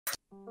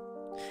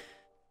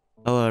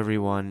Hello,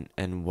 everyone,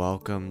 and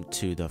welcome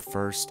to the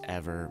first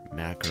ever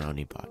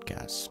Macaroni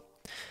podcast.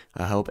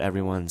 I hope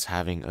everyone's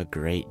having a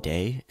great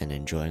day and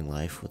enjoying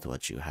life with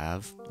what you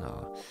have.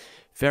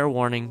 Fair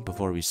warning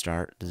before we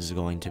start, this is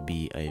going to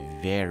be a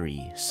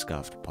very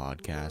scuffed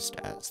podcast,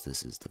 as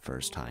this is the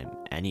first time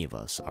any of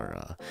us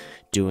are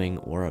doing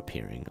or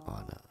appearing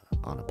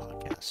on a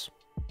podcast.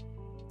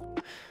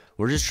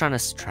 We're just trying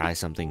to try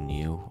something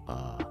new,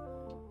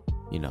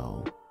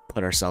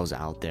 put ourselves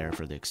out there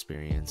for the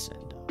experience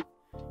and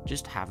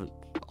just have a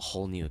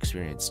whole new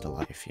experience to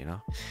life,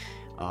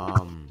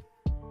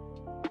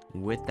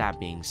 With that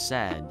being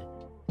said,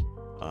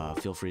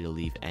 feel free to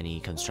leave any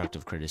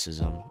constructive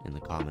criticism in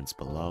the comments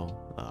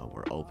below.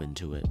 We're open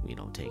to it. We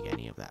don't take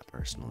any of that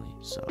personally,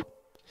 so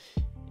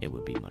it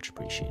would be much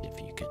appreciated if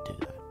you could do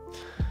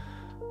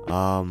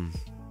that.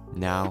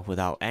 Now,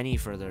 without any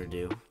further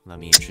ado, let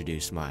me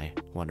introduce my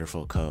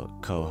wonderful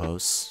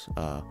co-hosts.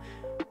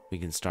 We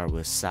can start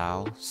with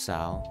Sal.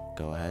 Sal,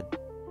 go ahead.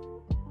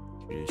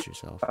 Introduce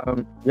yourself.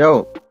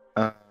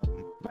 My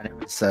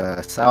name is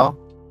Sal.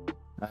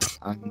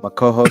 I'm a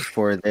co-host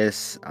for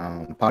this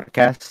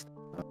podcast.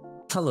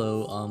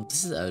 Hello,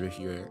 this is Edward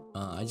here.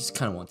 I just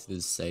kind of wanted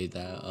to say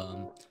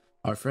that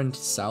our friend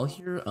Sal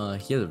here,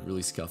 he had a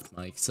really scuffed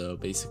mic, so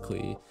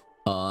basically,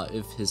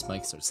 if his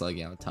mic starts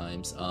lagging out at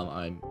times,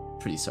 I'm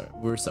pretty sorry.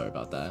 We're sorry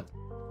about that,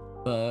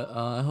 but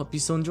I hope you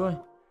still enjoy.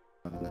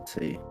 Let's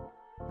see.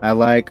 I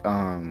like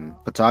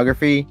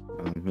photography.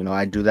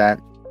 I do that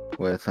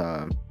with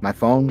my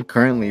phone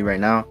currently right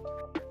now,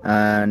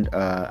 and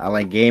I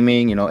like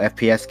gaming.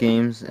 FPS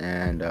games,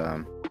 and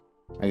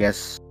I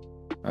guess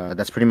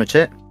that's pretty much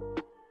it.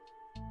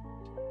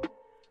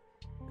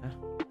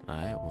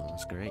 Alright, well,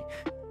 that's great.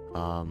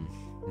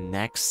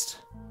 Next,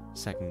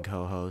 second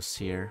co-host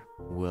here,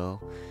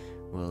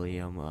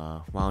 William.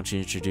 Why don't you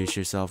introduce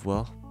yourself,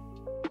 Will?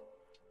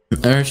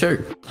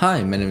 Sure.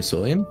 Hi, my name is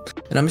William,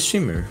 and I'm a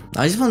streamer.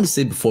 I just wanted to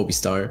say before we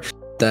start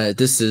that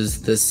this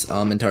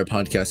entire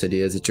podcast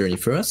idea is a journey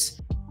for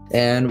us.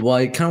 And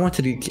what I kind of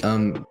wanted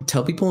to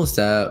tell people is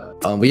that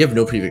we have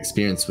no previous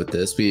experience with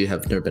this. We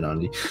have never been on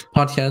any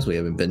podcast.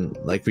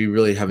 We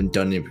really haven't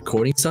done any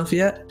recording stuff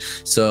yet.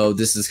 So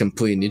this is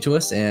completely new to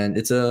us, and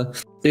it's a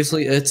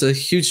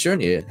huge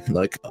journey.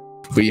 Like,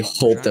 we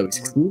hope that we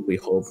succeed.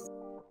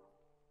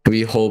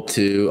 We hope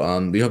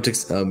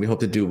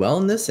to do well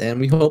in this, and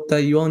we hope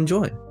that you all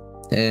enjoy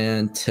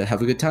and to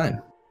have a good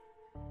time.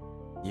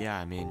 Yeah,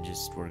 I mean,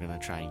 we're gonna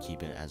try and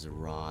keep it as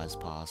raw as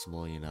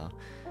possible.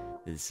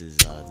 This is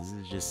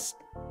just,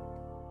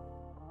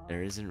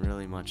 there isn't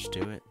really much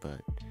to it, but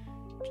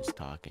just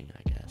talking,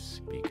 I guess,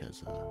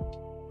 because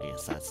I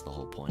guess that's the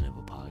whole point of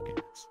a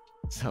podcast.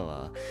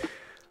 So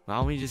why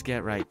don't we just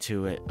get right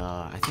to it?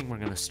 I think we're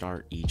gonna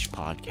start each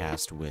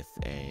podcast with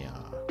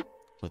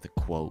a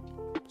quote.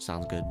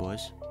 Sounds good,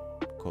 boys?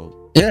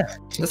 Quote. Yeah,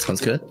 that sounds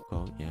good.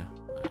 Quote, yeah.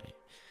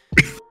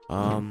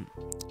 All right.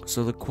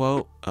 So the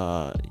quote,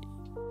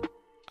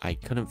 I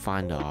couldn't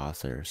find the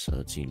author, so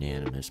it's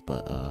unanimous,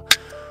 but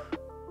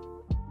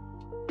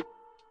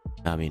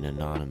I mean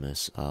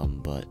anonymous,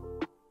 but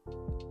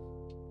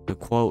the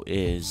quote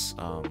is,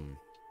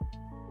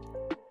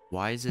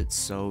 why is it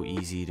so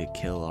easy to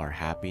kill our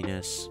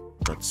happiness,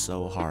 but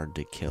so hard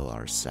to kill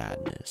our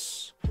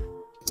sadness?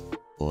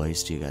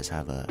 Boys, do you guys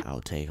have a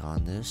outtake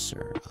on this,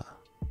 or?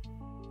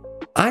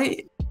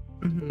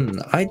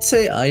 I'd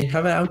say I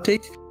have an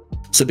outtake.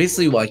 So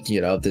basically, what I can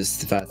get out of this is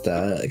the fact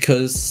that,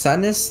 because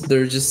sadness,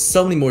 there are just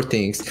so many more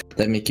things that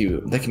can make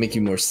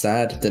you more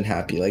sad than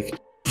happy. Like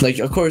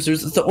of course,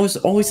 there's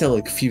always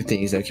like a few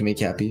things that can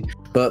make you happy,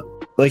 but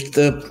like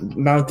the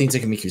amount of things that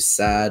can make you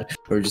sad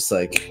or just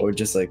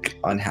like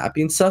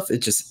unhappy and stuff, it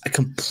just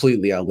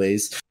completely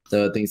outweighs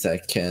the things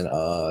that can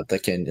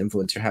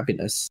influence your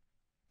happiness.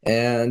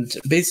 And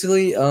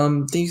basically,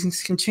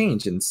 things can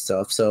change and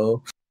stuff.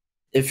 So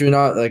if you're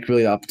not like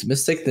really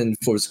optimistic, then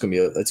of course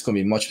it's gonna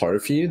be much harder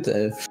for you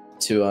to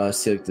see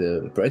like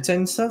the bright side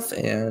and stuff.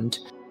 And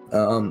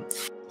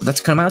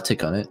that's kind of my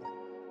take on it.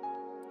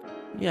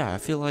 Yeah, I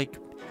feel like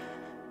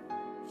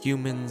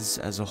humans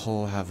as a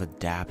whole have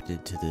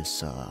adapted to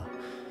this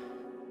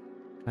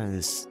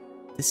this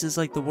is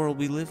like the world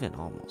we live in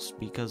almost,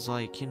 because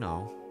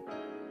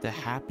the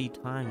happy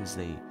times,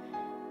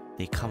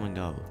 they come and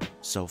go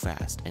so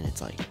fast, and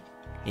it's like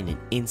in an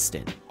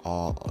instant,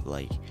 all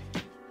like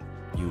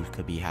you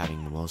could be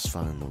having the most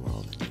fun in the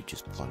world and you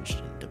just plunged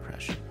in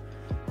depression,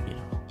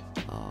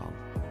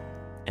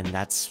 and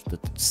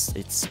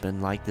it's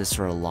been like this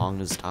for a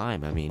longest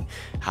time. I mean,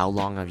 how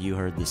long have you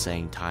heard the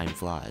saying time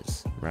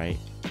flies, right?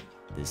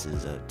 This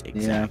is an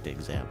exact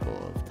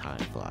example of time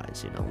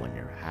flies. When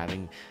you're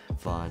having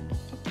fun,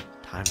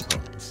 time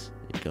flies.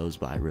 It goes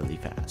by really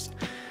fast.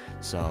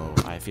 So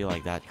I feel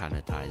like that kind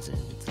of ties in.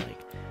 It's like,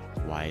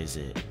 why is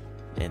it,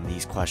 and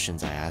these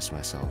questions I ask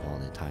myself all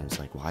the time, it's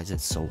like, why is it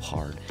so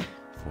hard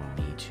for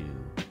me to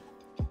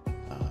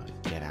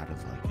get out of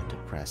like a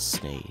depressed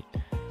state,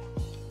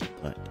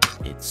 but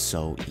it's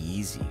so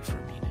easy for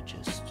me to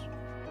just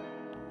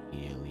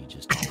immediately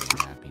just let the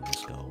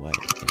happiness go away,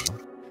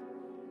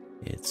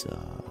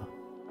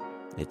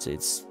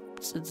 it's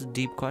a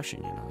deep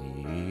question,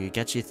 you know. It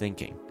gets you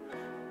thinking.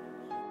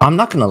 I'm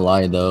not gonna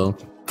lie though.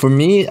 For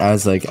me,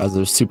 as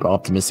a super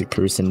optimistic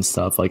person and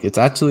stuff, like it's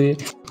actually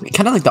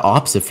kind of like the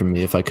opposite for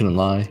me. If I couldn't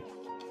lie,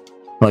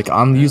 like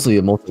I'm usually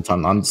most of the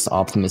time I'm just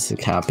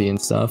optimistic, happy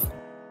and stuff,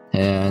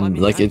 and Well, I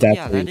mean, like it's yeah,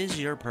 actually that is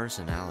your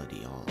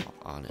personality,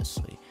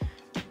 honestly.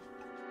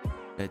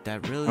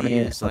 That really I mean,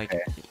 is like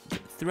okay.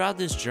 throughout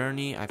this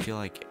journey. I feel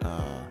like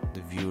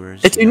the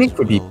viewers, it's you unique guys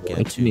for will people. get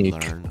It's to unique.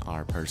 learn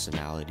our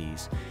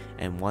personalities.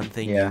 And one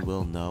thing Yeah. you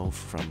will know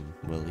from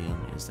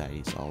William is that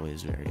he's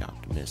always very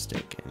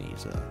optimistic, and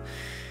he's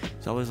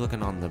always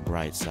looking on the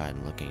bright side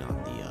and looking on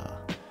the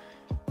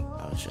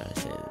how should I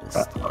say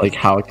this? Like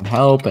how it can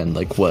help and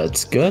like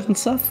what's good and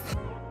stuff.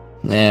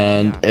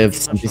 And Yeah, if pretty much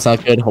something's like-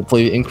 not good,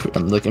 hopefully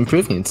like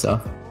improving and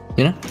stuff.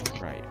 You know?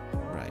 Right.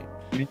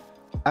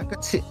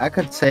 I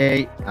could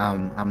say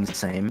I'm the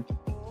same.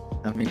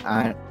 I mean,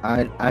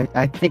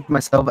 I think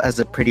myself as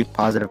a pretty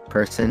positive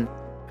person,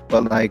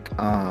 but like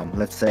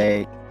let's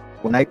say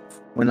when I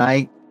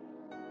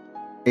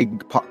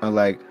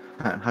like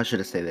how should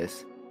I say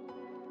this?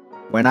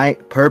 When I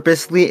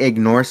purposely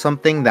ignore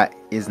something that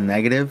is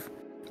negative,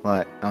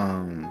 like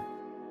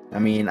I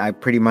mean, I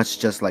pretty much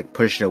just like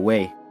push it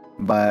away.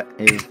 But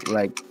it's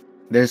like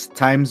there's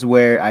times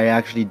where I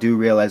actually do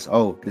realize,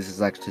 oh, this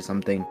is actually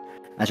something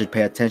I should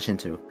pay attention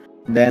to.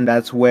 Then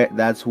that's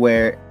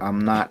where I'm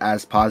not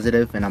as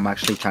positive and I'm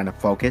actually trying to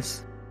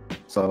focus.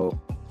 So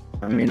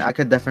I mean, I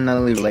could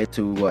definitely relate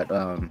to what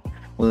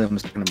William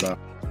was talking about.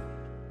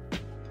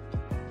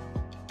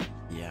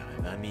 Yeah,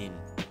 I mean,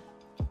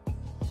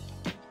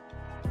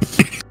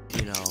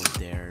 you know,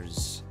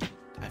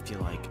 I feel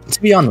like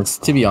To be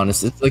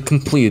honest, it's like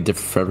completely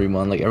different for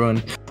everyone. Like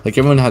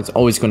everyone has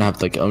always gonna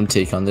have like own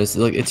take on this.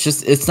 Like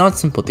it's not a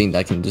simple thing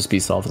that can just be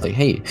solved. Like,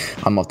 hey,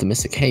 I'm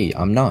optimistic. Hey,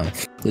 I'm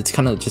not. It's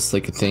kind of just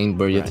like a thing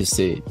where you have to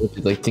say, you have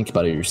to, like think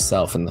about it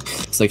yourself and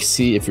it's like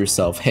see if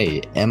yourself.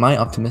 Hey, am I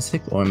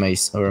optimistic or am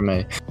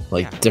I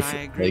like Yeah, I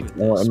different? agree Like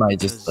with or this am I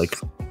just like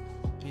because-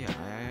 Yeah,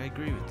 I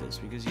agree with this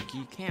because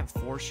you can't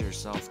force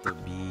yourself to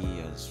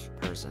be as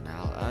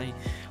personality.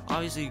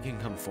 Obviously, you can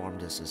conform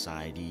to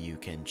society. You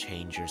can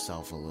change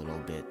yourself a little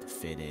bit to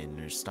fit in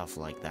or stuff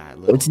like that.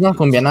 it's not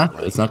gonna be things, natural.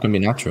 like, It's not gonna be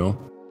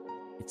natural.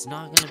 It's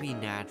not gonna be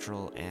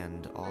natural,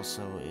 and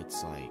also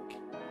it's like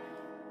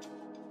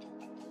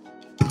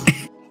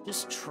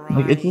just try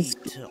Like, it's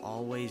just- to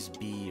always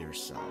be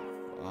yourself.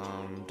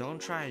 Don't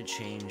try to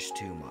change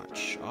too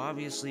much.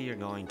 Obviously, you're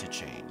going to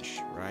change,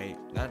 right?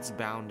 That's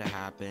bound to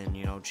happen.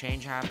 You know,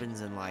 change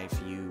happens in life.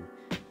 You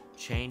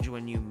change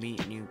when you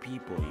meet new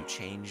people. You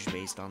change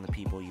based on the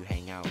people you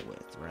hang out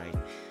with, right?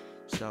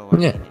 So, I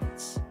Yeah.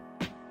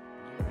 mean,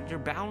 you're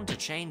bound to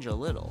change a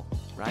little,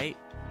 right?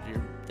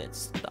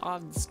 It's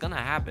gonna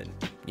happen.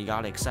 You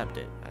gotta accept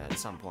it at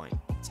some point.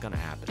 It's gonna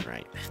happen,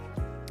 right?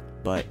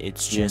 But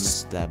it's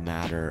just a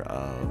matter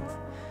of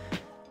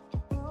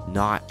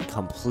not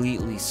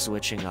completely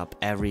switching up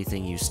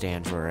everything you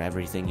stand for,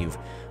 everything you've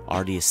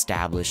already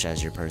established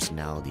as your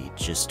personality,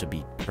 just to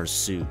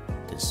pursue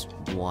this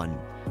one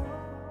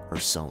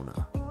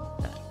persona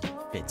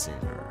that fits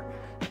in,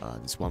 or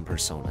this one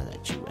persona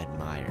that you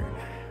admire.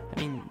 I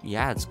mean,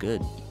 yeah, it's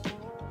good.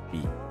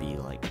 Be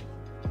like,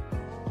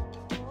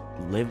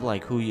 live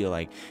like who you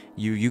like.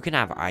 You can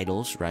have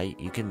idols, right?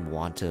 You can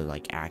want to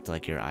like act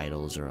like your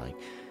idols or like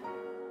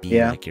be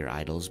like your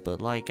idols,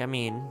 but like, I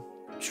mean,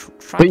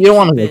 try But you don't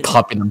want to keep like it-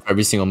 copy them for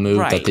every single move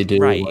that Right, they do.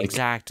 right, like,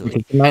 exactly.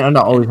 Because they might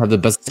not always have the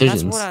best And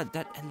that's decisions.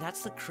 what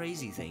that's the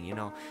crazy thing, you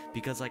know,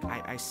 because like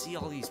I see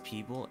all these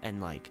people and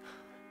like,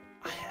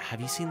 have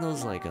you seen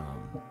those like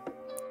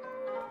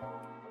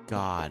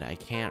God, I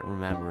can't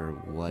remember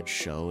what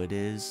show it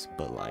is,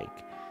 but like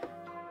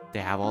they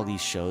have all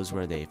these shows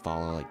where they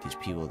follow like these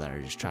people that are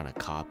just trying to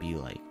copy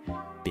like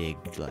big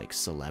like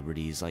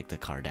celebrities like the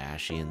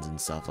Kardashians and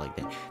stuff like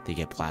that. They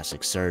get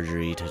plastic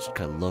surgery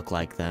to look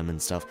like them and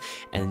stuff,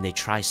 and they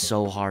try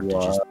so hard to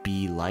just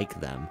be like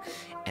them,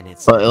 and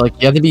it's But like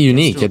you have to be it gets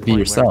unique. to You a have to be point where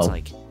yourself.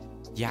 it's like,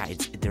 yeah,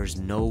 there's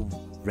no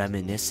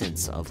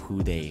reminiscence of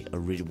who they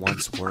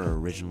once were,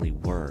 originally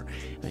were.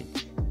 Like,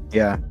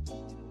 Yeah.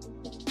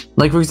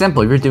 Like for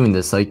example, if you're doing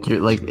this, like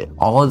you're like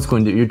all it's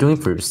going to you're doing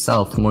for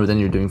yourself more than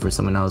you're doing for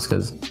someone else,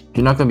 because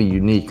you're not gonna be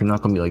unique. You're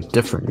not gonna be like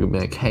different. You're gonna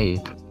be like,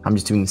 hey, I'm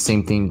just doing the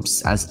same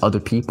things as other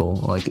people.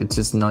 Like it's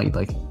just not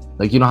like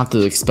you don't have to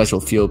like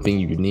special feel of being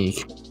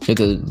unique. You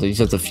just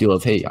have to feel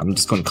of, hey, I'm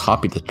just gonna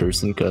copy this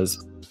person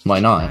because why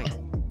not?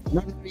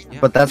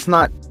 right. But that's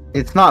not.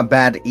 It's not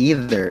bad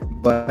either.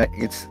 But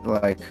it's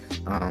like,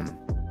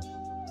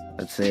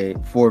 let's say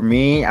for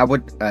me, I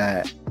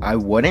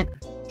wouldn't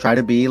try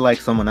to be like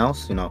someone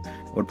else. You know,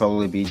 it would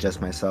probably be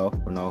just myself.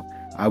 You know,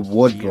 I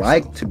would Be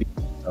like yourself. to be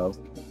myself,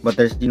 but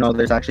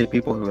there's actually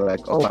people who are like,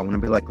 oh, I want to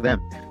be like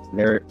them.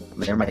 They're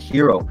my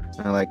hero.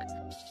 And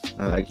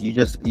like you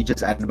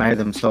just admire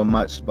them so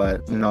much.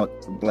 But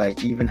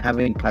like even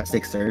having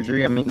plastic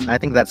surgery, I mean, I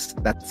think that's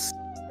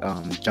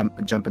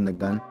jumping the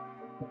gun.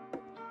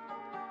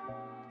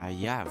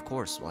 Yeah, of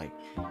course. Like,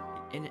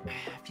 and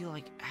I feel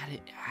like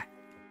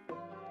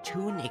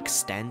to an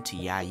extent,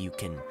 yeah, you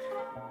can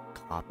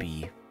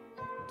copy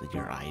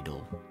your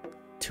idol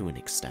to an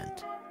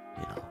extent,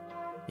 you know.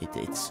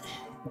 It's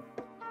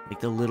like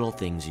the little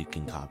things you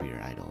can copy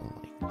your idol,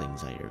 like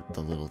things that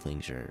the little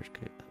things your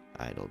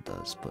idol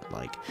does, but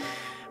like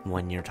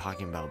when you're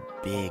talking about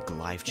big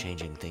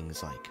life-changing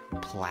things like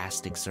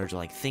plastic surgery,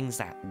 like things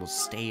that will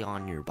stay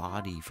on your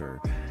body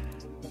for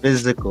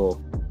Physical.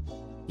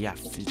 yeah,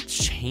 it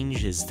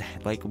changes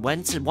that. Like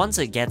once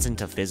it gets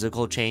into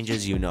physical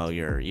changes, you know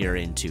you're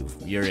in too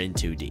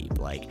deep.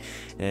 Like,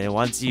 and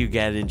once you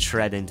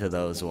tread into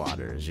those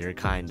waters, you're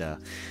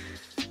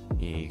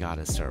you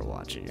gotta start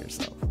watching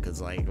yourself,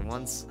 because like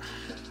once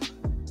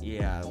you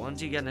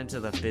get into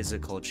the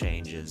physical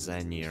changes,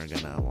 then you're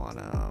gonna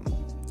wanna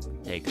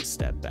take a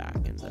step back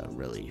and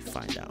really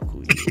find out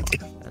who you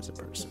are as a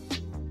person.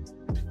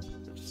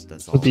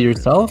 That's all. With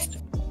yourself,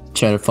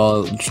 try to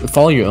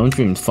follow your own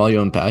dreams, follow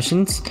your own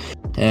passions,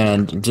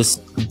 and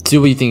just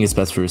do what you think is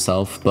best for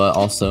yourself. But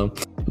also,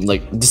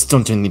 like, just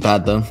don't do anything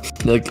bad though.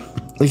 Like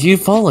you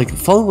follow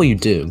what you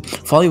do,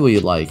 follow what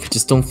you like.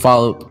 Just don't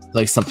follow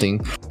like something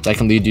that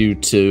can lead you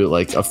to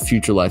like a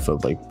future life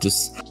of like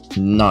just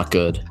not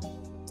good.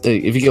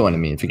 If you get what I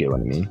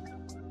mean.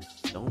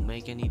 Don't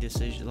make any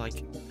decisions.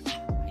 Like,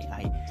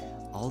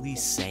 all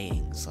these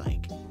sayings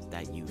like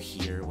that you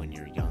hear when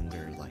you're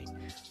younger, like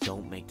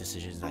don't make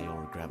decisions that you'll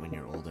regret when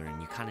you're older,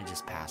 and you kind of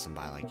just pass them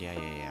by, like yeah,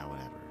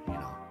 whatever, you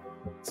know,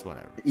 it's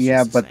whatever. It's Yeah,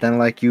 just a but then saying.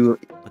 like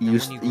But then when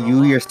you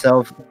grow up,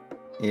 yourself.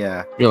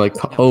 Yeah. You're like,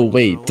 yeah, oh when you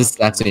wait, grow this up, is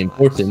you actually realize,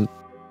 important.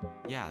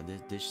 yeah,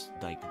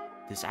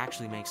 this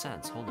actually makes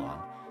sense. Hold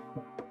on,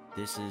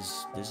 this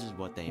is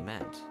what they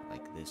meant.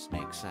 Like this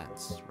makes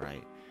sense,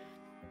 right?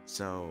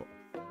 So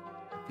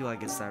I feel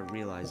like it's that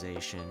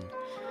realization.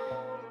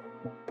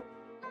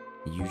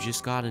 You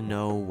just gotta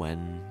know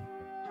when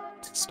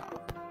to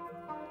stop.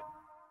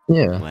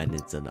 Yeah, When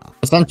it's enough.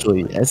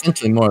 essentially,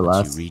 Like, more or once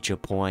you less. reach a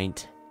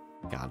point,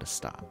 gotta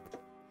stop.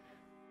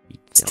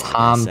 It's Like I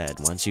time said,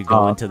 to once you go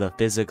stop. into the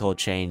physical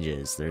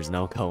changes, there's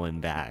no going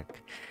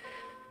back.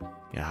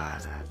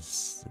 God,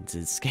 it's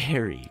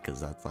scary, because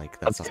that's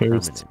That's a cursed.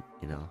 permanent,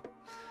 you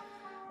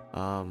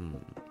know.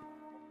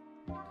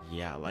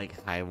 Yeah, like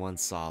I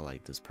once saw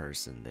like this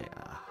person.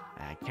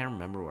 I can't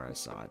remember where I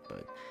saw it,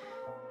 but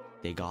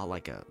they got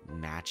like a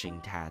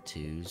matching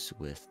tattoos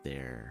with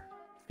their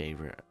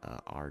favorite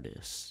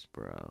artists,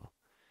 bro.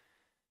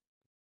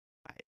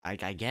 I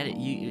get it,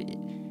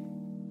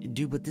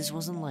 dude, but this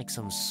wasn't like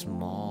some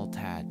small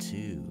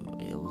tattoo.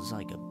 It was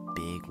like a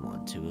big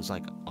one too. It was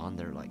like on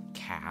their like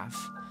calf,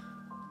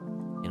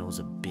 and it was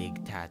a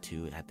big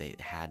tattoo.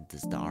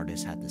 The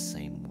artist had the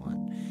same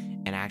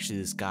one, and actually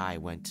this guy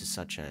went to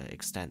such an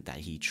extent that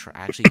he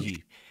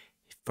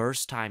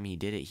first time he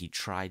did it, he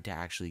tried to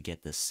actually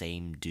get the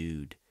same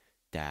dude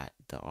that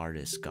the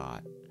artist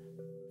got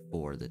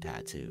for the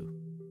tattoo.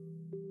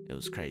 It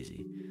was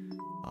crazy.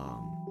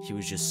 He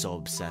was just so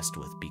obsessed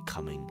with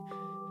becoming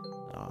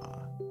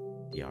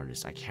the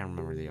artist. I can't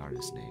remember the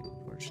artist's name,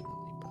 unfortunately,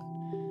 but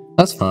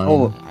That's fine.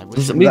 Oh, I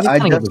wish We I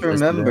kinda just get the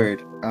gist of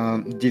it.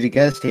 remembered. Did you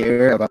guys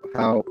hear about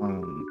how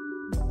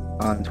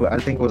on Twitter? I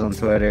think it was on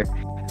Twitter.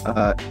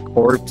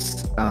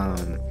 Corpse.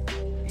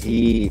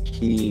 He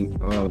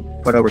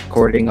put a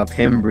recording of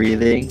him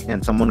breathing,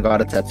 and someone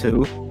got a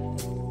tattoo.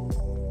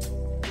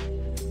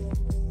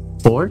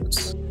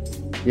 Sports?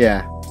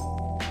 Yeah.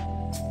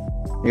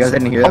 You guys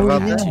didn't hear Oh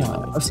about yeah,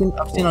 that? I've seen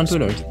on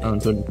Twitter. Wait,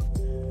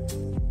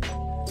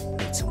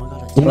 someone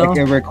got You know? Like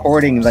a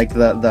recording, like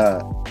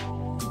the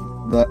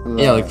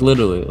Yeah, like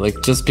literally, like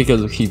just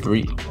because he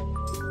breathed.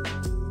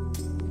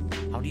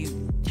 How do you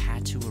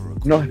tattoo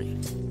a No.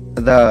 recording?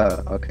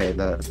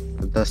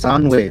 the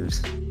sound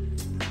waves.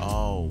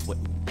 Oh,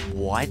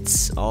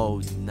 what?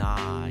 Oh,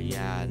 nah,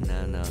 yeah,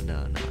 no.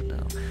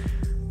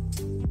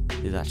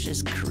 Dude, that's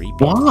just creepy.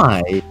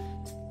 Why?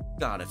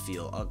 Gotta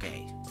feel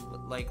okay.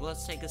 Like,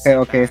 let's take a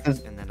step back,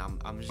 and then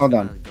I'm just hold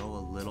gonna on. go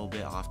a little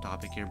bit off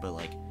topic here, but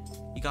like,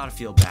 you gotta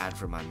feel bad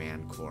for my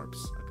man Corpse,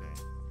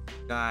 okay?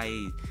 Guy,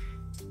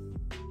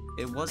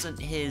 it wasn't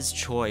his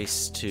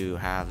choice to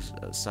have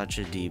such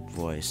a deep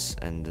voice,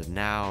 and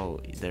now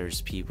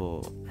there's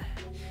people.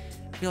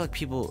 I feel like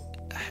people.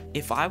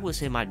 If I was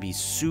him, I'd be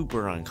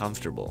super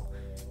uncomfortable,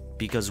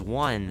 because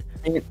one,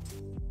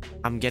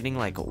 I'm getting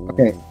like,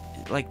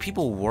 like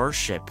people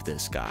worship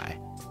this guy.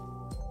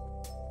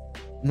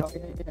 No,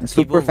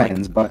 super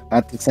fans, but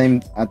at the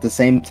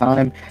same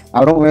time,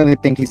 I don't really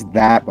think he's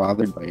that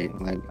bothered by it.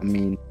 Like, I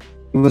mean,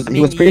 he was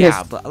pretty.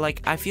 Yeah, but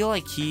like I feel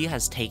like he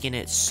has taken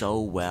it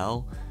so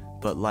well,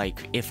 but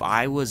like if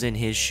I was in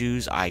his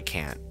shoes, I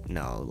can't.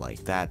 No,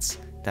 like that's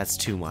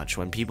too much.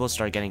 When people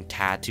start getting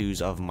tattoos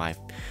of my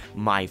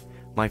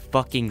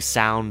fucking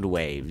sound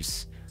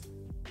waves.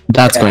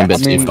 That's going a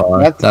bit too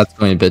far. That's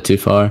going a bit too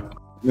far.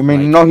 I mean,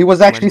 like, no, he was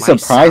actually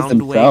surprised sound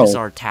himself. Waves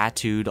are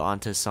tattooed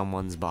onto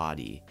someone's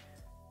body.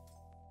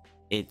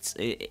 It's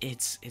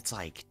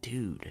like,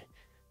 dude,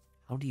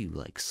 how do you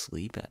like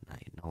sleep at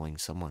night knowing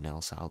someone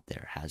else out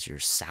there has your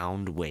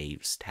sound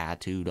waves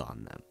tattooed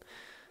on them?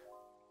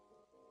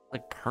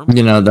 Herman.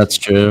 You know, that's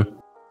true.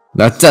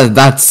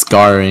 That's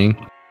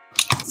scarring.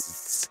 It's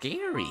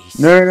scary.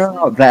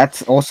 No.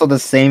 That's also the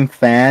same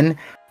fan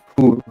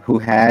who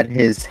had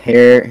his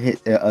hair,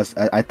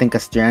 I think a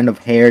strand of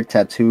hair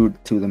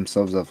tattooed to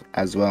themselves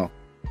as well.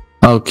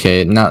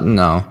 Okay,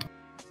 no.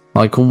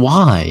 Like,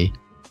 why?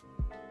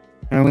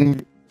 I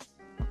mean,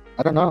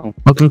 I don't know.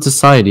 Welcome to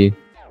society.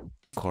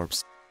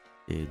 Corpse.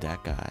 Dude,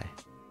 that guy.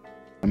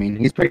 I mean,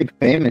 he's pretty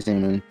famous. I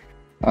mean,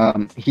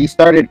 he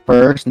started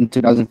first in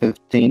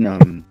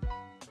 2015.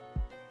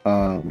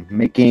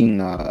 Making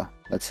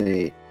let's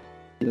say,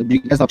 do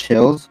you guys have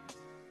chills?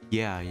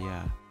 Yeah.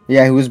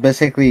 Yeah,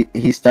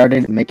 he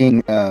started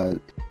making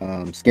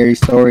scary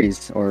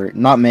stories, or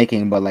not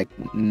making, but like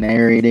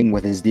narrating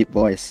with his deep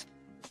voice.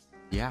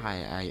 Yeah,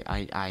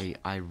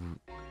 I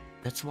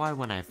that's why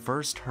when I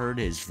first heard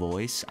his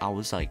voice, I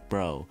was like,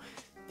 bro,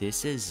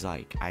 this is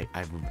like, I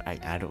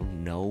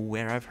don't know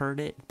where I've heard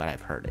it, but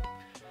I've heard it.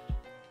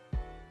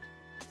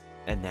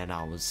 And then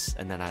I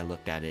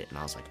looked at it and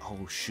I was like,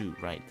 oh shoot,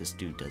 right, this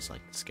dude does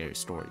like the scary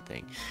story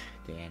thing.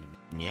 The anime.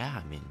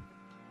 Yeah, I mean,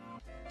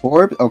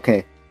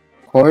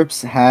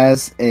 Corpse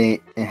has a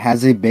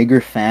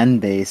bigger fan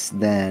base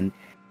than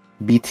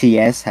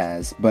BTS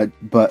has, but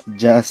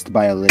just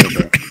by a little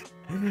bit.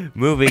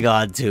 moving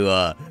on to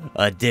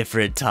a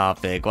different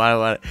topic.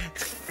 Why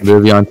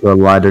Moving on to a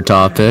lighter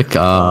topic.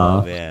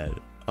 Oh man.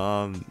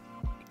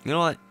 You know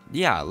what?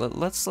 Yeah,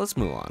 let's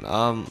move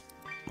on.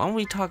 Why don't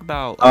we talk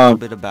about a little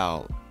bit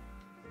about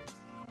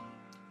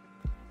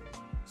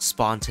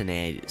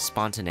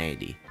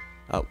spontaneity?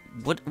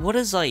 What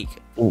is like?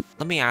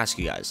 Let me ask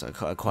you guys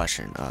a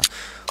question.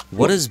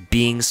 What does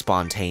being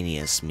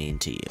spontaneous mean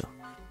to you?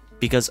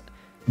 Because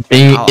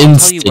I'll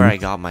tell you where I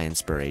got my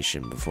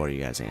inspiration before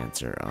you guys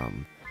answer.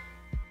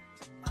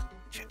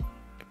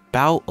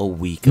 About a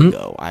week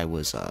ago, I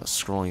was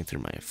scrolling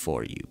through my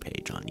For You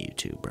page on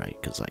YouTube, right?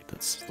 Because like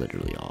that's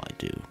literally all I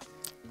do.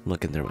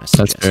 Looking through my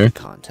suggested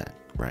content,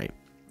 right?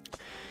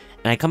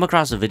 And I come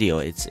across a video.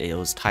 It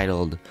was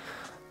titled,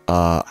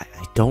 I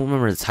don't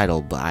remember the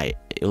title, but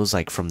it was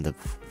like from the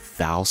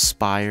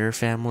Valspire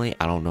family.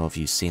 I don't know if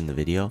you've seen the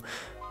video,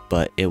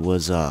 but it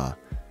was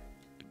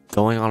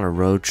going on a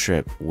road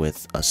trip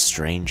with a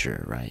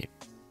stranger, right?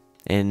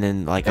 And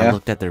then like I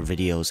looked at their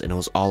videos, and it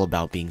was all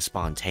about being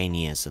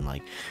spontaneous and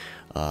like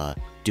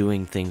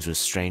doing things with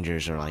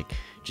strangers, or like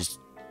just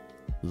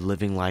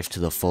living life to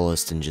the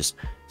fullest and just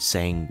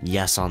saying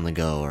yes on the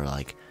go, or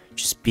like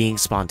just being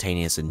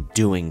spontaneous and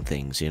doing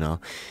things, you know,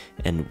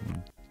 and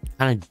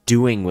kind of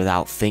doing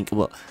without thinking.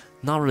 Well,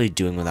 not really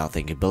doing without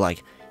thinking, but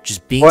like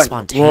just being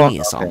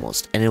spontaneous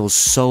almost. And it was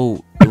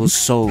so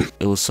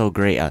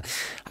great. I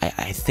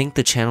think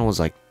the channel was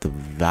like the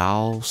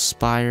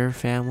Valspire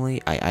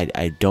family.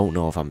 I don't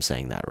know if I'm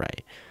saying that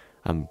right.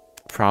 I'm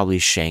probably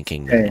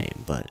shanking the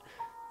name, but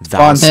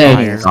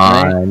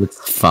Valspire.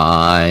 It's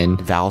fine.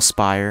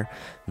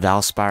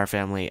 Valspire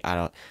family.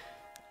 I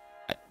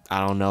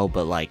don't know,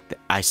 but like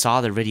I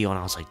saw the video and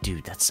I was like,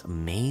 dude, that's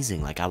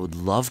amazing. Like I would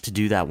love to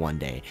do that one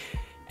day.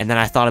 And then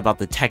I thought about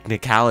the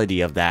technicality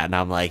of that, and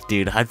I'm like,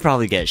 dude, I'd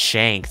probably get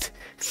shanked.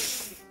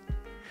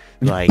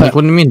 Like,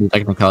 what do you mean the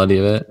technicality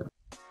of it?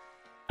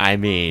 I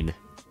mean,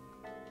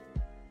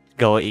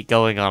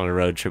 going on a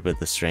road trip with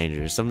a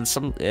stranger.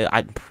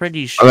 I'm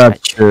pretty sure. Oh,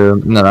 that's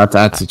true. No,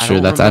 that's true. I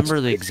don't that's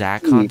remember the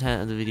exact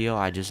content of the video.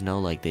 I just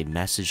know like they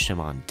messaged him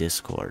on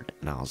Discord,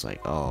 and I was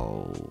like,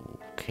 oh,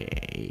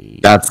 okay.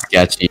 That's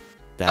sketchy.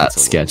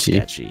 That's sketchy.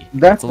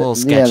 That's a little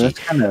sketchy. Yeah, that's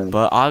kind of.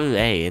 But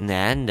hey, in the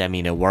end, I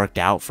mean, it worked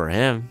out for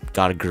him.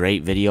 Got a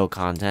great video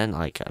content.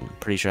 Like I'm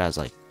pretty sure it has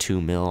like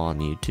 2 mil on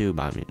YouTube.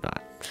 I mean,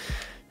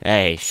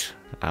 hey,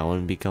 I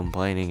wouldn't be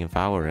complaining if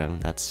I were him.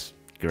 That's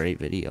great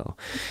video.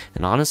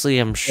 And honestly,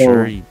 I'm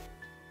sure.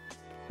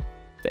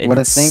 What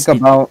I think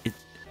about,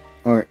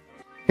 or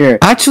here.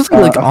 Actually,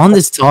 like on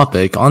this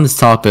topic, I'm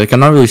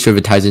not really sure if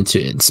it ties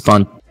into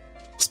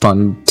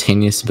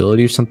spontaneous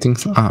ability or something.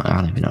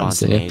 I don't even know how to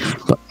say it.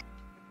 But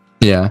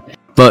yeah,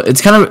 but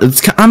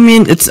I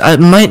mean, it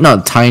might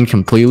not tie in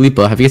completely.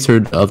 But have you guys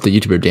heard of the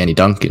YouTuber Danny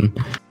Duncan?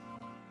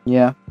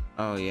 Yeah.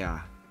 Oh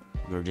yeah,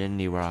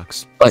 virginity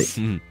rocks. Like,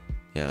 yeah,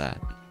 that.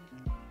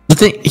 The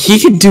thing he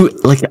could do,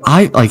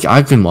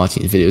 I've been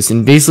watching his videos,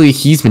 and basically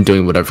he's been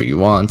doing whatever he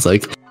wants.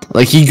 Like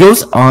he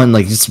goes on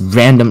like just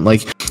random,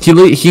 like he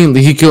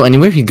go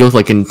anywhere. He goes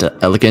like an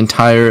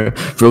entire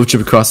road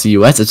trip across the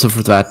U.S. except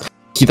for that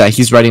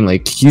he's riding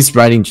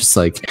just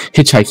like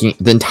hitchhiking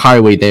the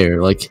entire way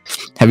there. Like,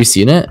 have you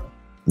seen it?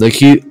 Like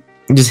he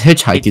just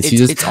hitchhikes.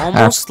 It's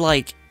almost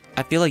like,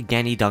 I feel like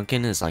Danny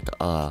Duncan is like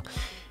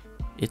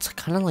it's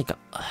kind of like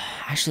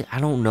actually I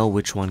don't know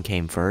which one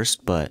came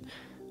first, but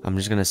I'm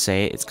just gonna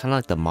say it's kind of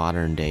like the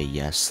modern day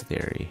Yes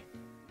Theory.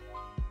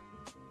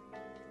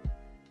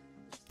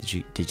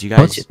 Did you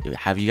guys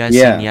have you guys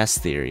seen Yes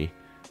Theory?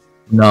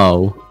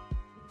 No.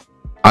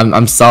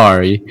 I'm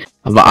sorry,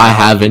 but I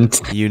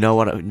haven't. You know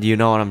what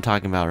I'm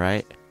talking about,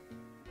 right?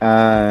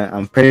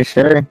 I'm pretty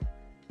sure.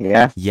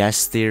 Yeah.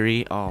 Yes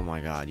Theory. Oh my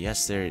god,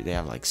 Yes Theory. They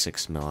have like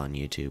 6 mil on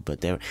YouTube, but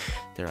they're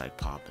like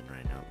popping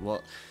right now.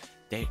 Well,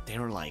 they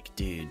were like,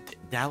 dude,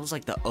 that was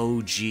like the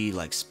OG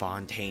like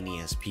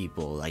spontaneous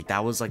people. Like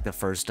that was like the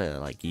first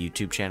like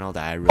YouTube channel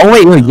that I really Oh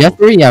wait, know. Yes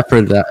Theory. Yeah,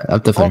 for that.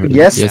 I've definitely heard of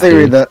Yes Yes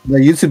Theory, the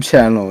YouTube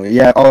channel.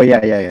 Yeah. Oh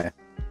yeah.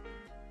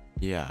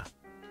 Yeah.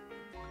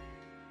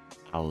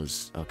 I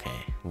was okay.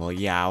 Well,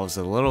 yeah, I was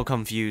a little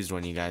confused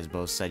when you guys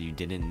both said you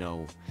didn't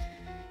know.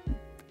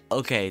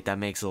 Okay, that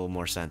makes a little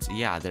more sense.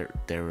 Yeah,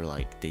 they were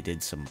like they did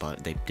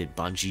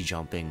bungee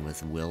jumping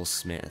with Will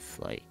Smith.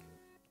 Like,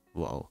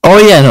 whoa. Oh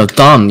yeah, no,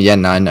 Thumb. Yeah,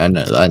 no, I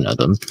know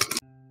them.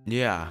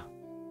 Yeah,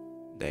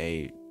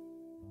 they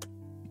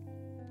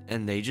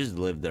just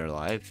lived their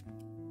life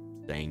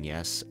saying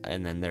yes,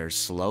 and then their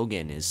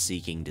slogan is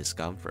seeking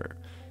discomfort,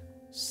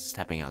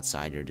 stepping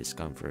outside your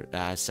discomfort,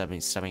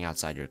 stepping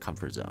outside your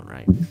comfort zone,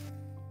 right?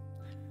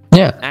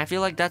 Yeah, and I feel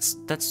like that's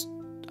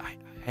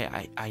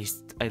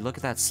I look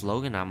at that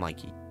slogan, I'm like,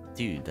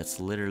 dude, that's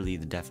literally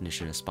the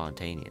definition of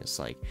spontaneous.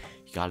 Like,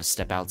 you got to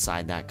step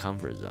outside that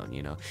comfort zone,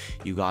 you know.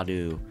 You got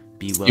to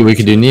be willing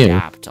to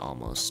adapt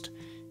almost,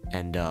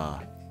 and I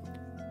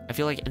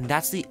feel like, and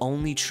that's the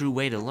only true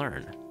way to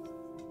learn.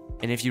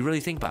 And if you really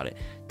think about it,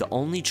 the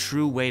only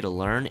true way to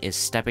learn is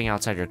stepping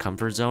outside your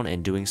comfort zone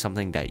and doing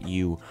something that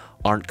you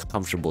aren't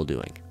comfortable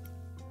doing.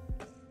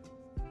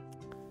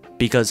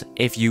 Because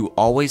if you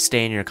always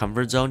stay in your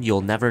comfort zone,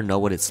 you'll never know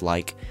what it's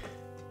like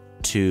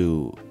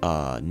to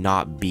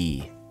not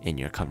be in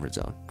your comfort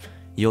zone.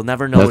 You'll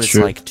never know what it's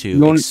like to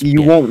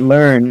you won't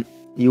learn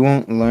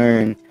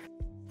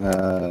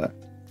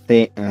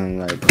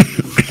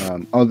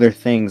other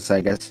things,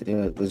 I guess,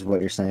 is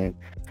what you're saying.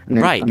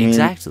 Right,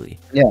 exactly.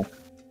 Yeah.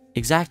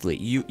 Exactly.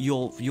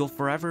 You'll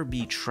forever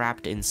be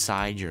trapped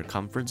inside your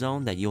comfort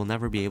zone, that you'll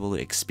never be able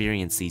to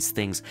experience these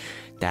things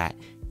that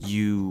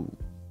you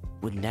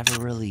would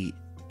never really,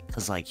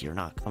 because like you're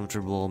not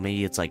comfortable.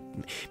 Maybe it's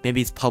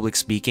public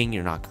speaking,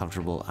 you're not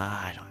comfortable.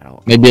 I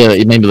don't.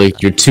 Maybe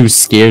like you're too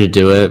scared to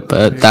do it,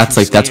 but that's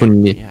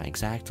when you. Yeah,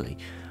 exactly.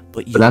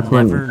 But you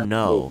never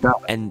know.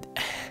 And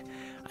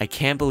I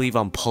can't believe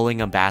I'm pulling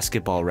a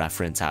basketball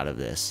reference out of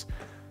this,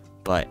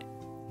 but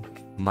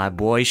my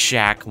boy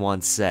Shaq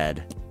once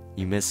said,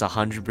 "You miss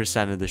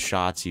 100% of the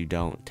shots you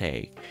don't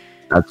take."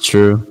 That's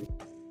true.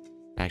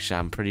 Actually,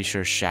 I'm pretty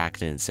sure Shaq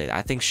didn't say that.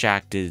 I think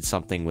Shaq did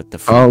something with the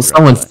free throw.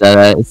 Someone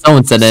said it.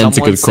 Someone said it. It's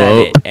a good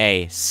quote.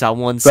 Hey,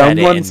 someone said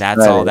it, and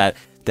that's all that.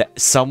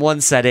 Someone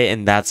said it,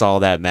 and that's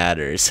all that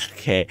matters.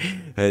 Okay,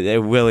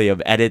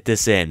 William, edit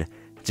this in.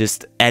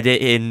 Just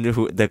edit in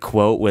the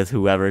quote with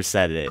whoever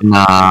said it.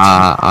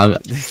 Nah,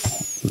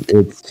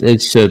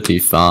 it should be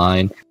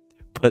fine.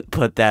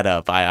 Put that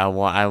up. I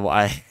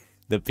want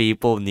the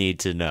people need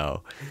to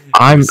know.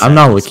 I'm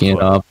not looking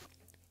it up.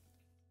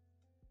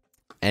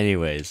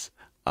 Anyways,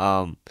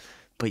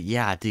 but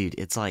yeah, dude,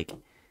 it's like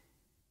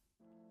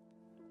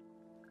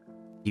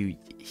you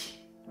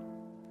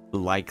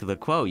like the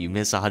quote, you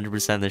miss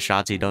 100% of the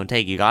shots you don't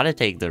take. You gotta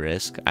take the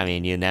risk. I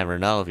mean, you never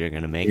know if you're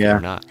gonna make it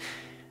or not.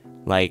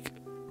 Like,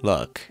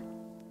 look,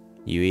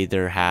 you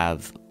either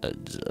have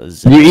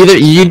you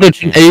either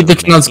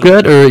turn out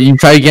good or you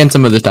try again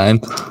some other time.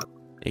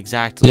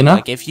 Exactly. You know?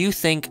 Like, if you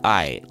think,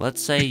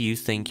 let's say you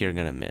think you're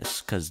gonna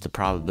miss, because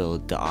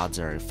the odds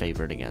are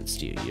favored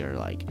against you. You're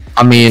like,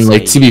 I mean,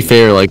 like, to be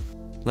fair, like,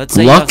 let's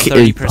say luck you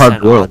have 30% is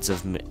hard work. odds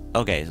of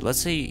okay, let's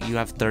say you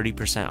have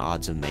 30%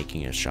 odds of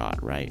making a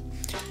shot, right?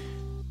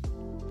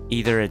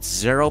 Either it's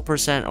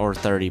 0% or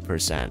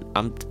 30%.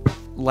 I'm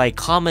like,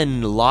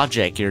 common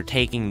logic, you're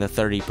taking the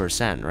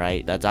 30%,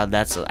 right?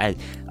 That's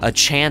a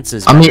chance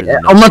is. I mean,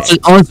 unless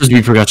there's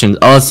repercussions,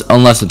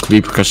 unless it's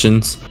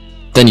repercussions,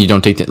 then you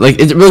don't take it. Like,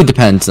 it really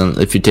depends on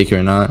if you take it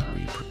or not.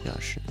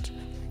 Repercussions.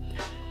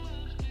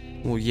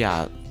 Well,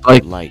 yeah,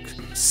 like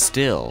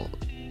still,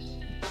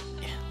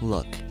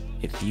 look,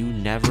 if you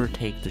never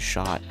take the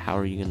shot, how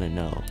are you gonna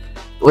know?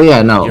 Well,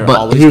 yeah, no,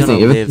 but here's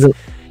the thing.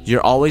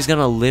 You're always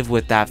gonna live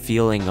with that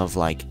feeling of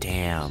like,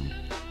 damn,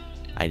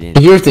 I didn't.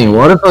 Here's the thing.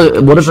 What if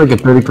like a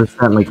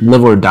 30% like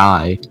live or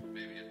die?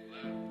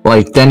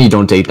 Like, then you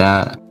don't take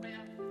that.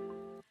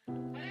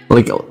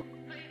 Like,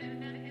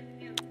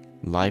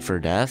 life or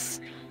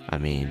death? I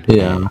mean,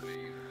 yeah.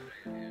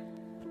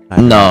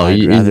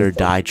 I'd rather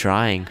die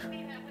trying.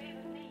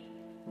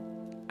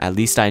 At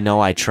least I know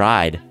I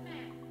tried.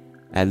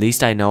 At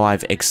least I know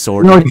I've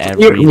extorted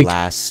every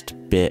last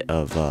bit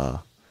of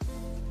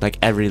like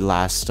every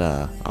last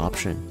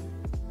option,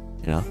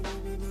 you know?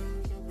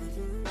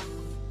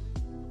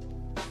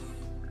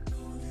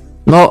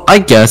 No, I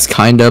guess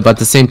kinda, but at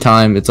the same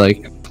time, it's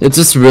like, it's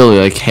just really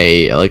like,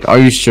 hey, like, are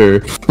you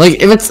sure?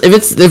 Like,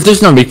 if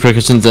there's no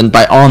repercussions, then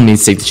by all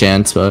means take the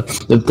chance. But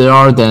if there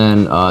are,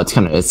 then it's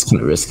kind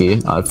of risky.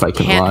 If I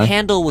can lie.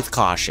 Handle with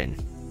caution.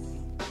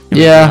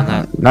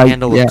 Yeah,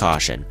 handle with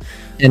caution.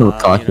 Handle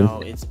with caution.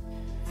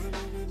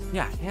 You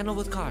know, handle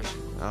with caution.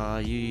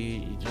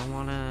 You don't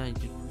wanna.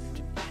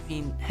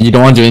 You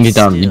don't want to do anything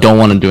dumb. You don't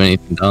want to do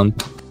anything dumb.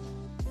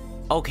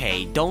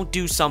 Okay, don't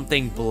do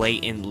something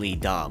blatantly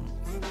dumb.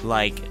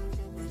 Like,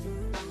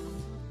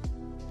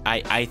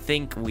 I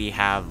think we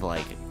have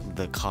like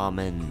the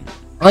common.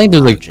 I think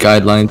there's like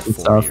guidelines and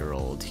stuff.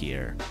 4-year-old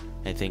here,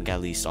 I think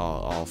at least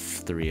all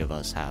three of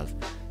us have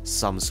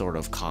some sort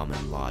of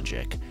common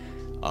logic.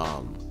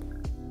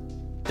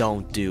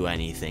 Don't do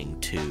anything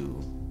too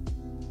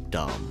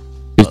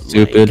dumb. But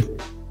Stupid.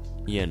 Like,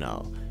 you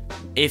know,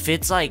 if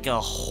it's like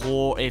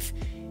if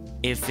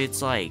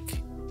it's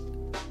like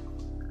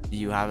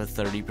you have a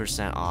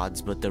 30%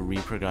 odds, but the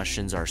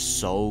repercussions are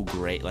so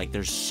great, like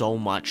there's so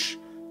much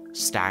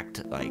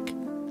stacked like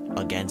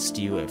against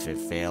you if it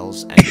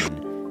fails, and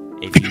then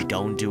if you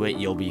don't do it,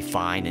 you'll be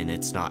fine, and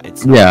it's not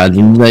Yeah,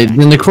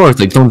 then of course,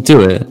 like, don't do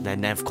it.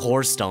 then of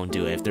course don't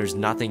do it. If there's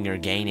nothing you're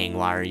gaining,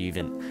 why are you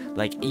even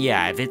like,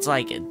 yeah, if it's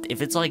like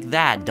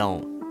that,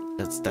 don't.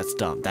 That's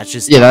dumb. That's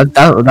just Yeah,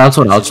 that's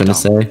what I was trying to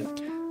say.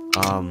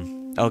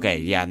 Okay,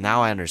 yeah,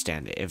 now I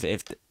understand it.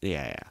 If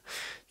yeah.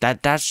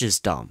 That's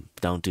just dumb.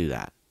 Don't do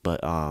that.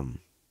 But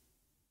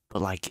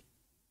like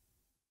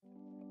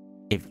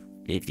if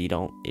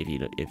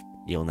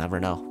you'll never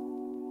know.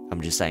 I'm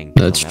just saying.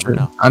 That's you'll true.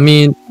 never know. I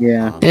mean,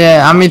 Yeah.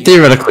 yeah, I mean,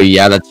 theoretically,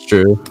 yeah, that's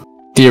true.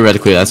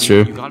 Theoretically, that's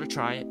true. You gotta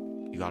try it.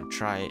 You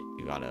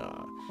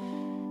gotta.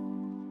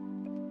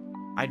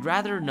 I'd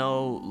rather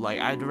know. Like,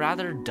 I'd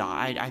rather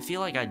die. I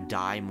feel like I'd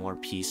die more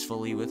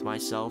peacefully with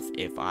myself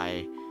if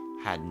I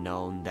had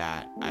known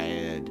that I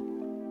had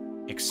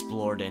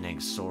explored and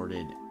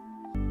exhausted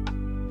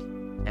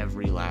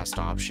every last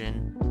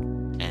option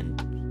and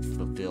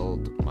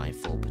fulfilled my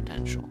full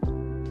potential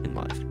in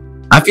life.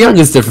 I feel like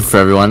it's different for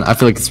everyone. I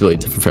feel like it's really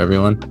different for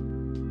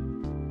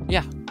everyone.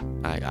 Yeah,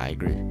 I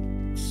agree.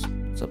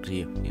 It's up to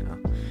you, you know.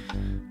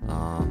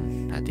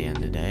 At the end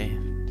of the day,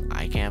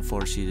 I can't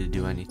force you to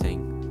do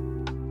anything.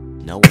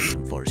 No one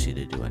can force you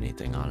to do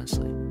anything,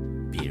 honestly.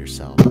 Be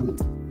yourself.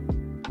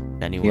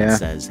 If anyone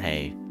says,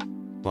 hey,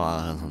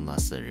 well,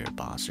 unless they're your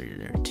boss or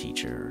their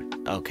teacher.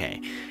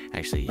 Okay,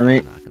 actually, I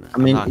mean,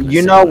 I'm not gonna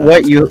you say know what I was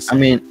what you. gonna I say.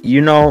 mean,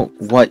 you know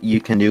what you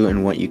can do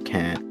and what you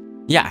can't.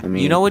 Yeah, I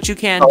mean, you know what you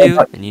can it's all do,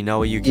 about- and you know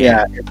what you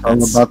Yeah, can't. it's all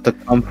That's- about the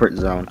comfort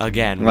zone.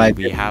 Again, Like-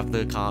 we have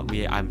the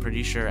I'm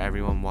pretty sure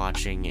everyone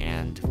watching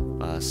and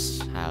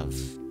us have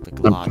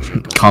the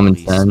logic. Of Common at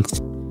least-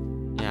 sense.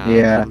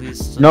 Yeah. At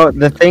least, No,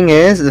 the thing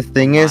is,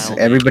 Mildly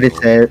everybody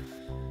equal. said,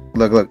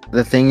 look.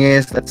 The thing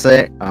is, let's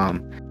say,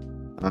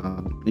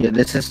 yeah,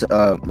 this is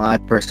my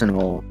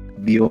personal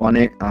view on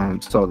it.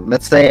 So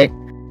let's say,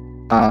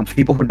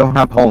 people who don't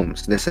have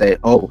homes, they say,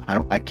 oh,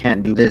 I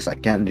can't do this, I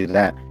can't do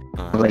that.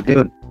 I'm like,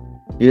 dude,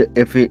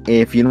 if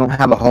you don't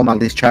have a home, at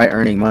least try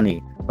earning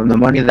money. From the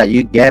money that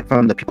you get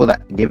from the people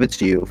that give it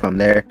to you, from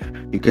there,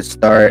 you could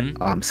start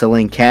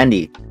selling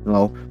candy. You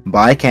know,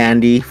 buy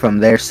candy from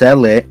there,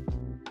 sell it,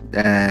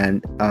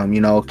 and you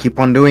know, keep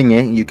on doing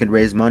it. You could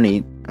raise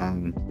money.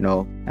 You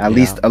know, at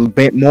least a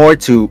bit more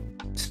to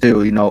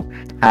you know,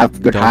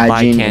 have good don't buy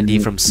hygiene. candy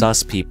and- from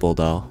sus people,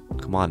 though.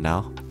 Come on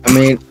now. I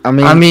mean, Like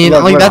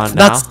look,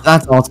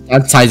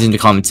 that ties into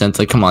common sense.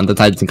 Like, come on, that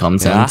ties into common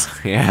Yeah, sense.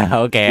 yeah.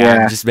 Okay,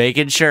 Yeah. I'm just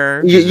making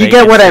sure. you just get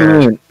making what I sure.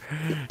 mean.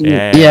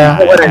 Yeah, Yeah.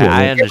 You get what I mean.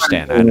 I You get what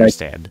understand. I mean, like,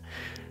 understand.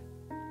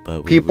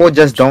 But people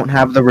just don't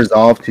have the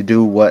resolve to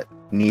do what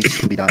needs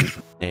to be done.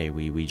 Hey,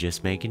 we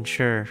just making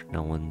sure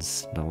no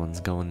one's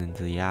going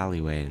into the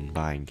alleyway and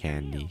buying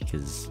candy.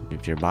 Because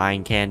if you're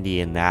buying candy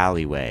in the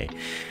alleyway,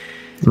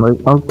 Like,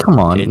 oh, come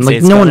on. it's, Like,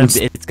 it's no gonna one's.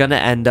 it's gonna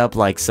end up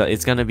like, so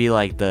it's gonna be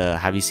like the,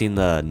 have you seen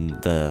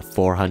the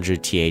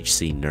 400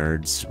 THC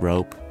nerds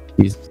rope?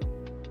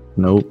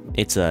 Nope.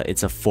 It's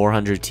a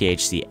 400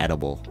 THC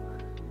edible.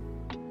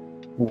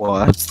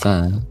 What? What's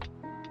that?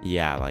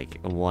 Yeah, like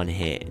one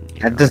hit. and That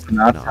you're does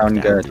not knocked sound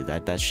out, good.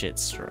 dude. That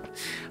shit's.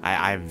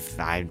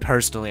 I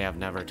personally have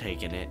never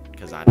taken it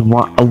because I don't.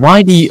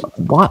 Why do you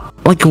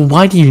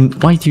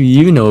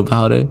know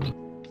about it?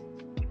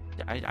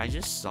 I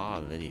just saw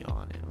a video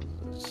on it.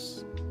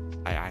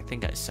 I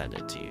think I sent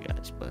it to you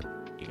guys, but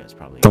you guys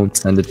probably Don't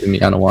send it to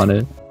me. I don't want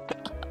it.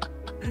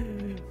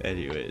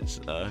 Anyways,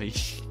 yeah,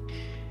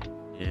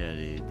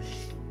 dude.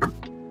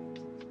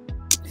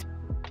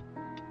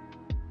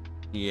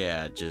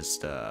 Yeah,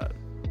 just don't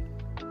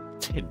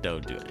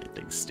do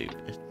anything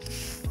stupid.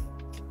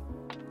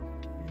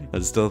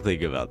 I'm still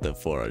thinking about the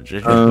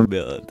 400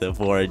 the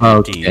 400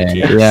 Okay.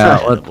 THC Yeah.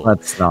 edible.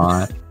 Let's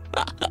not.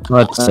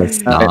 Let's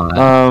just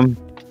not.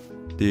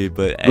 Dude,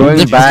 but Going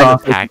just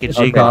back- the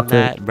packaging Stop on it.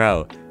 that,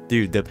 bro.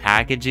 Dude, the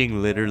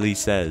packaging literally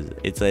says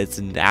it's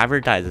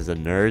advertised as a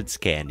nerds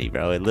candy,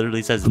 bro. It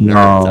literally says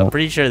nerds. No. I'm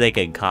pretty sure they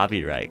can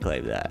copyright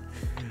claim that.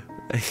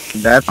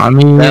 That's I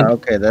mean,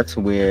 okay. That's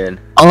weird.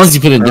 unless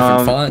you put a different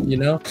Um, font, you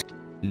know.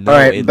 No,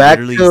 Alright, it back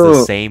literally is the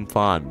to- same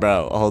font,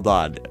 bro. Hold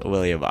on,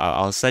 William.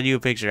 I'll send you a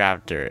picture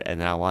after,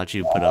 and I want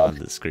you to put it on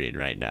the screen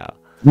right now.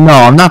 No,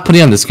 I'm not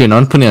putting it on the screen.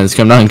 I'm putting it on the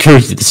screen. I'm not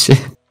encouraging this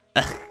shit.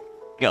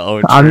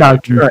 Oh, I'm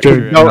not true, sure.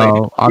 true. No,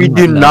 No, we I'm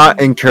do not.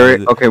 not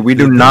encourage. Okay, we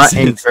do This not is-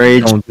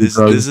 encourage. Don't do This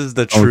drugs. is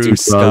the Don't do true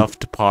drugs.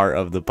 scuffed part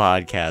of the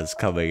podcast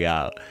coming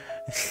out.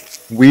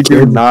 We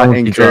do not Don't do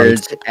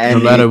encourage drugs.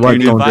 any. matter what,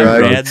 Dude, don't if do I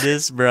drugs. ran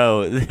this,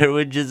 bro, there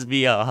would just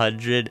be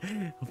 400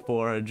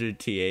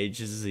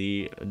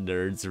 THC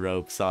nerds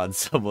ropes on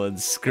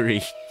someone's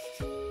screen.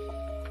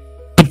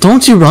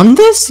 Don't you run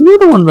this? You're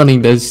the one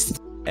running this.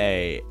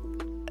 Hey,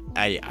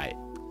 I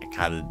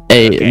kind of.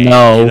 Hey, okay,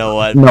 no, you know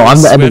what? no,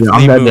 I'm the editor.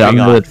 Swiftly I'm the editor. I'm moving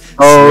the on. editor.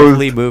 Oh,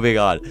 Swiftly moving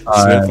on.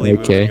 Swiftly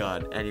okay. moving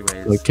on.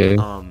 Anyways, Okay.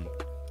 On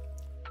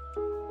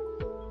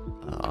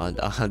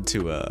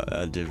to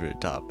a different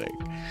topic.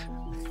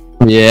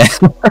 Yeah.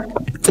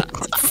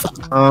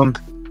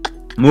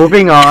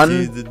 Moving on.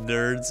 Dude, the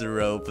nerds are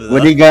open.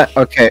 What do you got?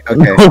 Okay.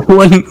 No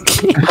one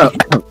cares.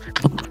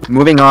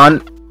 Moving on.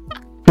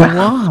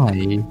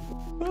 Why?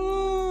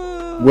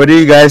 What do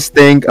you guys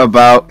think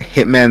about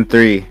Hitman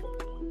 3?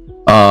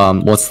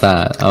 What's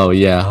that? Oh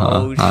yeah.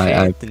 Oh shit!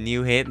 I The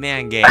new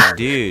Hitman game,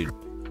 dude.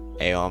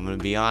 Hey, I'm gonna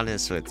be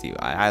honest with you.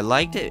 I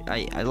liked it.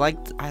 I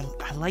liked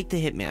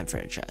the Hitman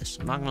franchise.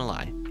 I'm not gonna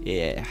lie.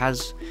 Yeah, it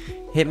has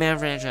Hitman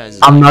franchise.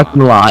 I'm not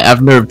gonna lie.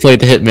 I've never played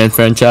the Hitman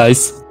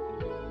franchise.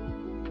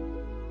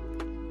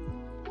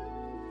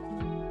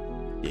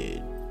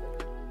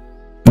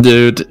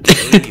 Dude.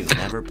 Really? You've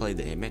never played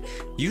the Hitman?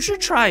 You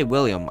should try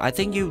William. I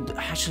think you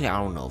actually. I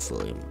don't know if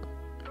William.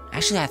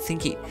 Actually, I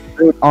think he.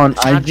 On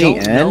I don't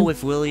know IGN?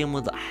 if William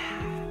would.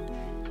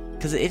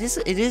 Because it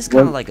is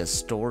kind of like a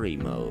story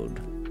mode.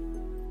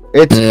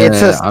 It's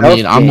a I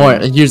mean, I'm more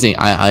game. using.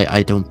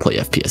 I don't play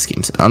FPS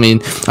games. I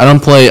mean, I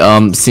don't play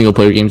single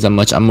player games that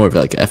much. I'm more of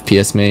like an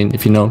FPS main.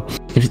 If you know,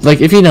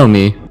 if you know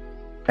me.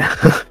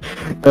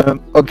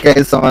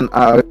 Okay, so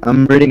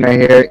I'm reading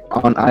right here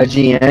on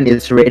IGN.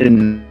 It's rated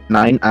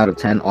 9 out of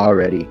 10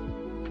 already.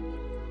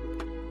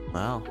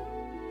 Wow.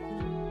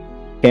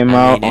 Came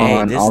out hey,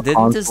 on all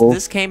consoles.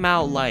 this came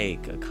out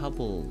like a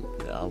couple,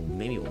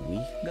 maybe a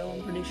week ago.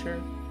 I'm pretty sure.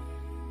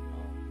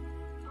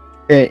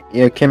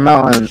 It came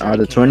out on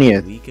the A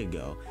 20th. week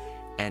ago,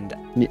 and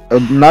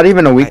Not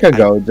even a week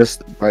ago.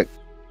 Just like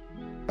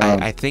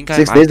I think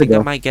 6 I days think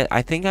ago.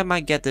 I think I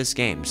might get this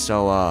game.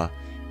 So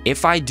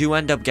if I do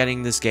end up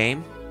getting this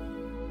game,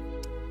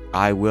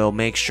 I will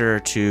make sure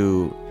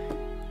to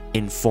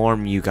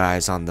inform you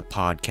guys on the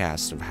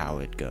podcast of how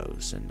it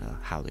goes and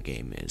how the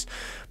game is.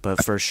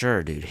 But for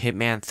sure, dude,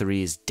 Hitman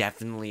 3 is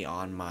definitely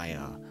on my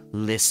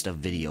list of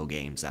video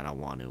games that I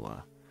want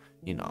to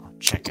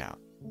check out.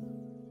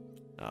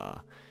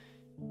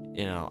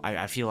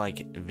 I feel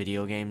like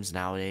video games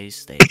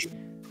nowadays, I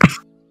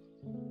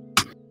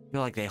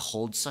feel like they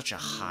hold such a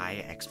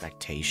high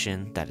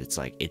expectation that it's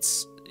like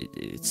it's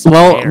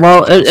Well,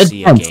 rare to it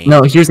see a depends. game.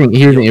 No, here's the thing.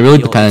 It really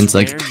It's depends.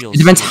 Like, rare you'll it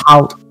depends see-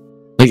 how.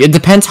 Like, it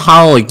depends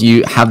how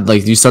you have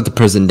you start the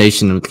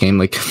presentation of the game.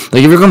 Like if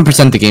you're gonna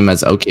present the game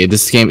as okay,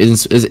 this game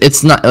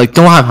it's not like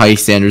don't have high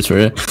standards for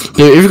it.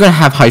 But if you're gonna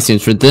have high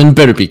standards for it, then it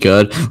better be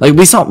good. Like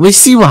we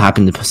see what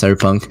happened to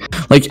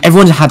Cyberpunk. Like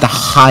everyone had the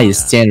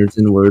highest standards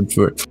in the world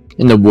for it,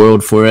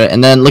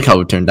 and then look how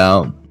it turned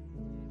out.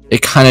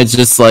 It kind of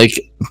just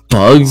like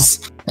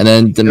bugs, and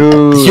then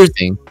here's the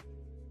thing.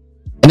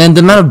 And then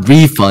the amount of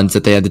refunds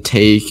that they had to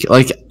take,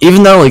 like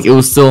even though like it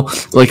was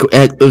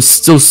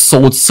still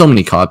sold so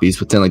many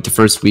copies within like the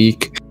first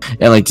week,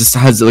 and like just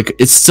has like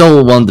it's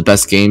still one of the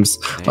best games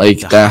like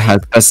that has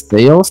best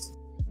sales.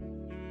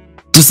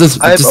 Just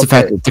the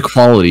fact that the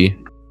quality.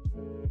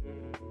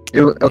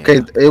 It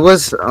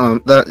was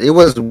it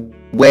was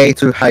way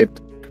too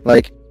hyped.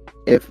 Like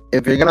if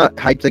you're gonna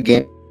hype the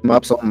game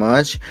up so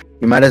much,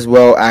 you might as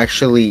well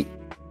actually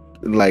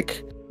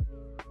like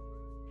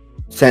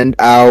send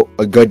out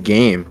a good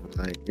game.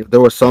 Like if there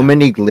were so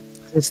many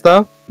glitches and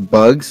stuff,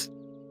 bugs.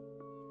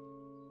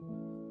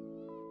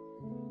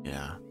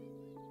 Yeah,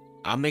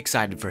 I'm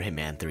excited for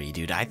Hitman 3,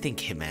 dude. I think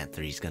Hitman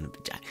 3 is gonna be.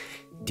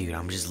 Dude,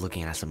 I'm just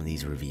looking at some of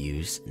these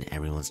reviews, and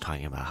everyone's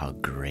talking about how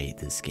great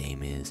this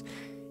game is,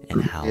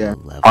 and how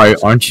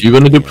Aren't you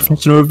gonna do a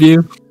professional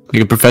review?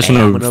 Like a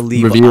professional I'm gonna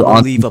leave review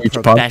a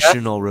future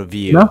professional podcast?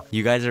 review. No?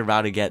 You guys are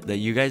about to get that.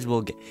 You guys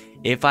will get.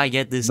 If I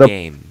get this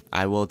game,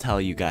 I will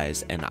tell you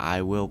guys, and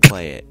I will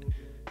play it,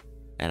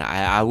 and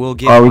I will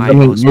give my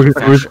most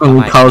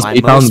professional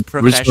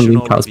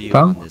review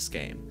on this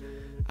game.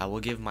 I will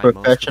give my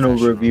Professional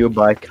review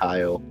by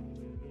Kyle.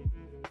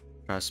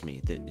 Trust me,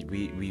 that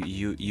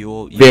you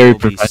will Very be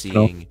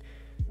professional. seeing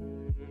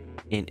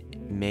in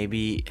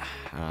maybe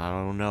I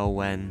don't know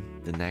when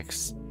the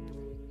next.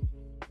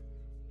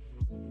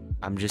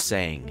 I'm just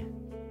saying,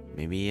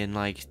 maybe in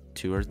like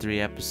 2 or 3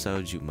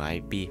 episodes, you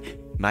might be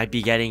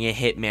getting a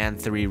Hitman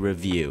 3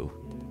 review.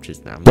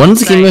 When does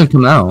the game gonna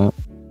come out?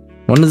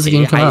 When does the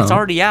game come out? It's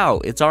already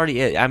out. It's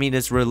already. I mean,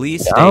 its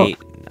release It's date.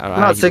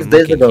 Not 6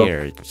 days ago.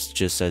 Here, it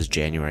just says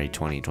January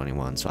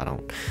 2021. So I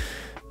don't.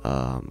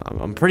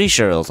 I'm pretty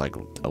sure it was like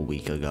a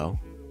week ago.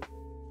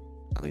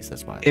 At least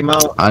that's why. Came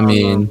out. I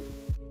mean,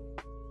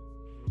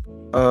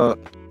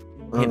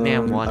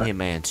 Hitman 1,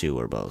 Hitman 2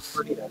 were both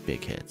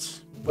big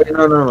hits. Wait,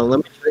 no. Let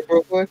me check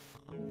real quick.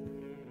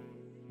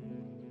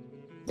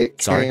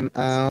 It Sorry? came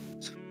out.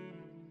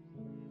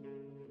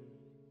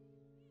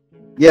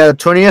 Yeah,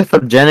 20th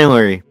of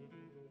January.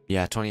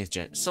 Yeah, 20th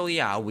Jan. So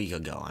yeah, a week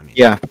ago. I mean.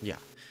 Yeah.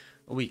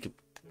 A week,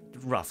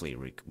 roughly a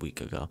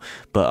week ago.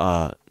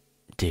 But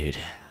dude,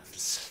 I'm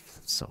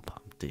so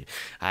pumped, dude.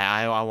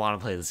 I want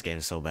to play this game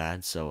so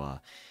bad. So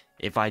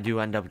if I do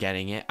end up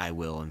getting it, I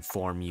will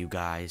inform you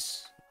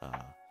guys.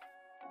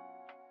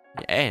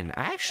 And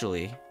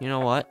actually, you know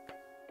what?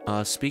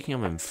 Speaking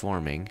of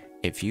informing,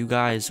 if you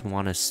guys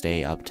want to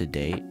stay up to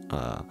date,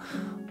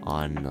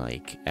 on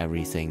like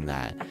everything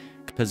that,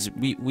 because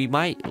we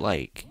might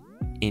like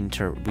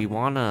we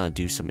want to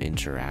do some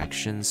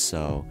interactions,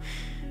 so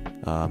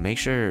make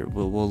sure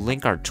we'll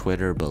link our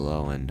Twitter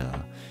below and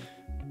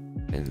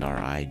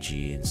our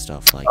IG and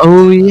stuff like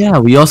Oh that. yeah,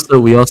 we also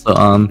we have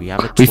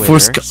a Twitter, we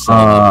forced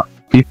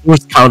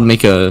Kyle to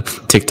make a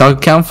TikTok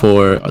account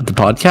for the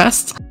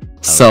podcast.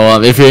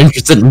 So if you're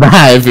interested in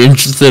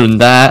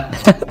that,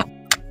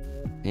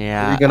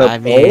 yeah, You're gonna I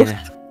mean,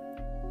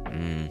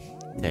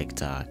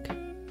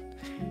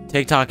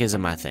 TikTok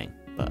isn't my thing,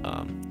 but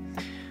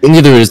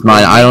neither is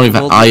mine. I don't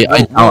even.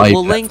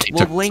 We'll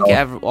link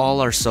all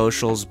our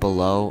socials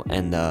below,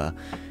 and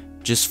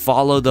just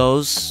follow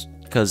those,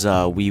 because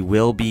we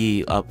will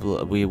be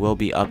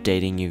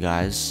updating you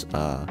guys.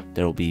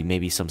 There will be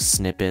maybe some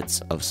snippets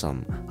of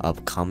some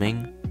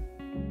upcoming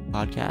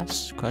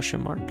podcasts, ?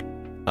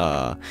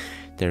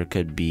 There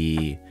could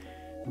be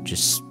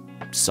just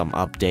some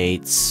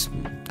updates.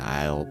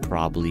 I'll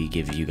probably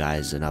give you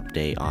guys an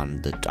update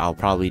on I'll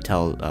probably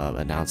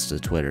announce to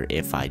Twitter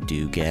if I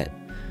do get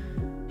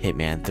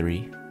Hitman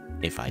 3,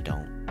 if I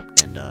don't,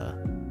 and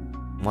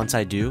once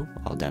I do,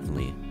 I'll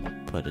definitely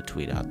put a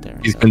tweet out there.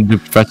 He's gonna do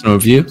professional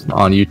review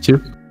on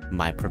YouTube.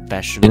 My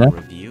professional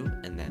review,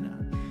 and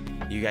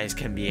then you guys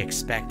can be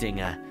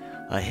expecting a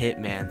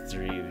Hitman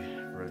 3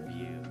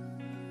 review.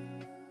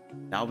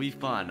 That'll be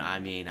fun. I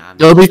mean,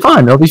 It'll be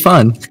fun.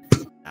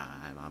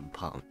 I'm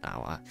pumped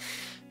now.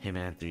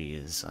 Hitman 3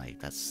 is like,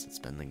 it's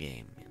been the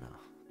game, you know.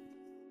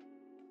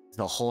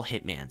 The whole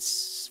Hitman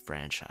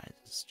franchise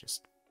is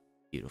just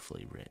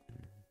beautifully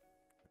written.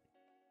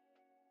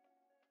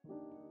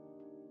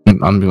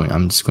 I'm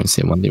just going to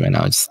say one thing right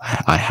now.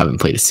 I haven't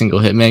played a single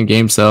Hitman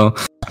game, so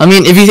I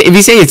mean, if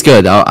you say it's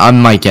good, I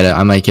might get it.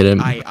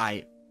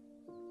 I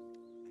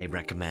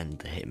recommend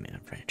the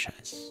Hitman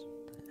franchise.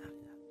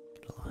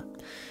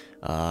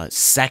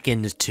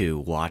 Second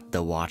to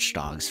the Watch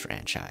Dogs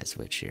franchise,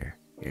 which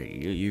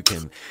you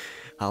can.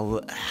 I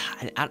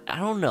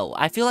don't know.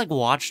 I feel like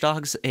Watch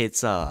Dogs.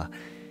 It's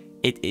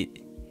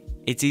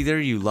either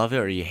you love it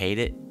or you hate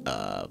it.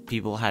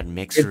 People had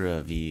mixed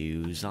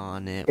reviews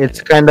on it.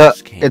 It's kind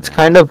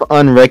of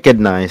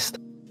unrecognized.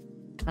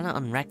 Kind of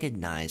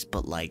unrecognized,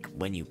 but like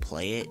when you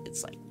play it,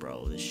 it's like,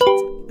 bro, this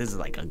is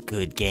like a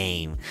good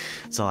game.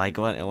 So like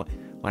when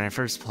I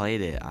first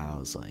played it, I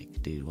was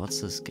like, dude, what's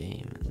this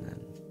game? And then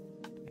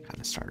I kind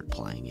of started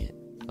playing it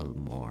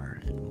more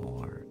and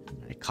more.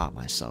 And I caught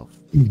myself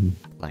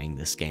playing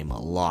this game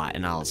a lot,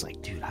 and I was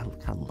like, dude, I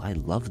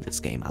love this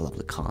game. I love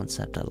the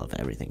concept. I love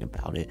everything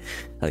about it.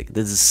 Like,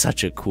 this is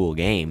such a cool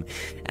game.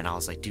 And I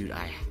was like, dude,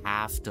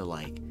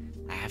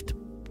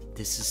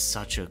 this is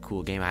such a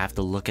cool game. I have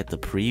to look at the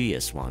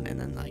previous one. And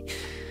then like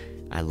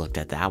I looked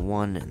at that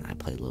one and I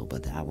played a little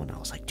bit of that one. I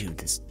was like, dude,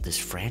 this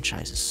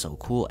franchise is so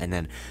cool. And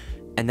then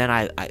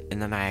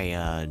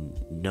I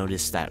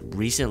noticed that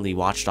recently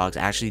Watch Dogs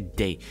actually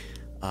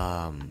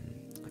I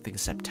think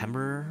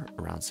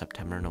around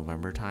September,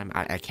 November time.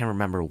 I can't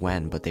remember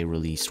when, but they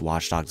released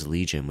Watch Dogs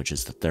Legion, which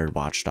is the third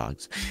Watch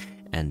Dogs,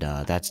 and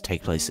that's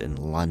take place in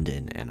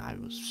London. And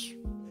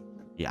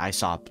I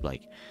saw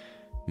like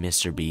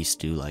Mr. Beast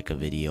do like a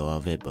video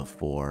of it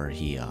before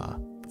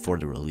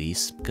the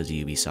release, because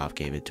Ubisoft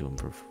gave it to him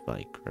for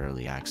like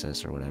early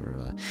access or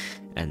whatever.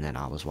 And then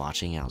I was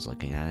watching it, I was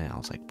looking at it, and I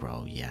was like,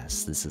 bro,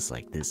 yes, this is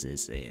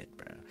it,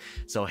 bro.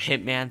 So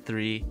Hitman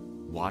 3,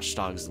 Watch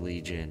Dogs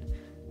Legion,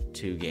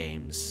 2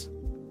 games.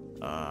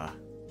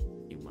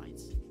 You might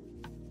see.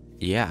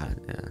 Yeah.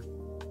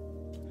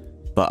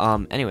 But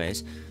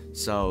anyways,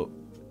 so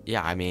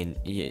yeah, I mean,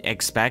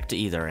 expect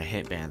either a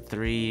Hitman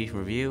 3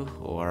 review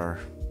or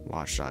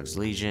Watch Dogs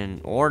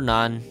Legion, or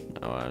none.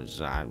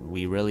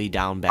 We really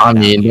down bad. I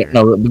mean,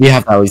 no, we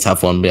have to at least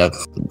have one. We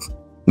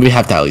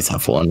have to at least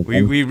have one.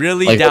 We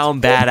really like,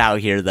 down bad out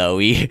here, though.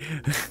 We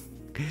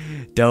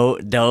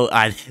don't.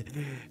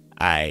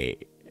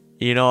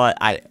 You know what?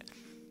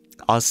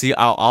 I'll see.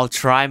 I'll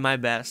try my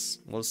best.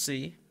 We'll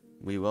see.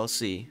 We will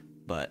see.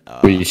 But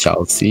we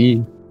shall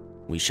see.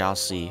 We shall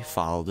see.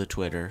 Follow the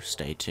Twitter.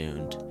 Stay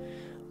tuned.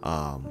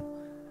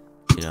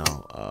 You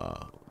know,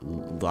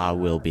 I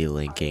will be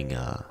linking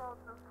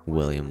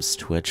William's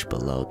Twitch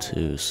below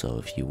too, so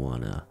if you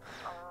wanna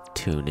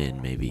tune in,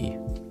 maybe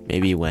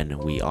when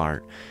we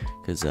aren't,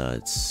 because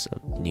it's a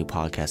new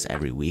podcast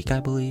every week, I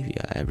believe.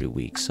 Yeah, every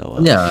week. So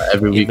yeah,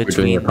 every week we're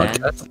doing a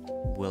podcast.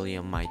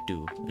 William might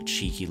do a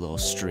cheeky little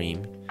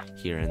stream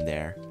here and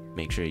there.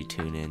 Make sure you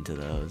tune into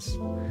those.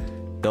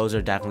 Those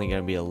are definitely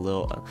gonna be a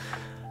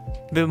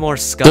bit more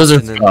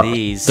scuffed than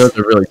these. Those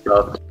are really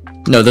scuffed.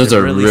 No, those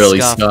are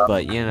really scuffed.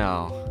 But you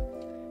know,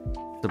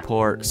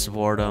 support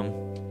them.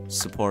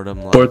 Support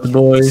them. Support the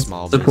boys.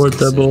 Support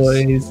the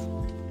boys.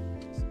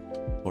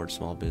 Support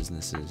small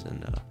businesses,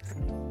 and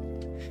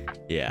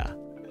yeah.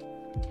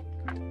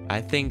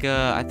 I think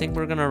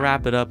we're gonna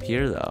wrap it up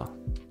here, though.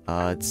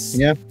 It's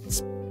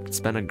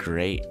been a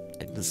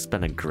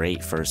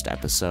great first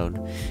episode,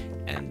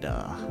 and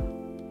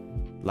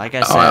Like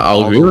I said,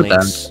 I'll all agree the with that.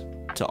 links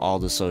to all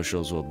the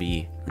socials will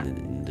be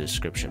in the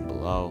description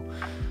below.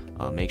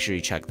 Make sure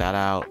you check that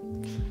out.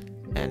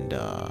 And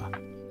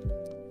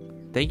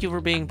thank you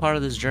for being part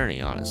of this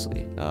journey,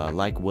 honestly.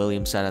 Like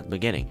William said at the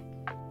beginning,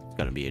 it's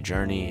gonna be a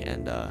journey,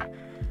 and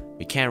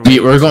we can't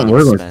wait. We're going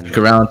to stick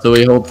around, so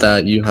we hope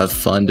that you have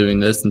fun doing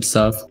this and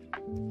stuff.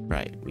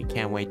 Right. We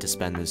can't wait to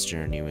spend this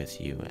journey with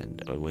you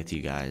and with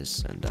you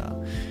guys. And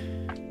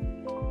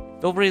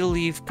feel free to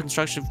leave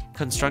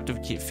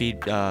constructive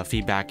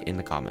feedback in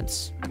the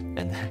comments.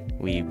 And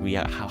we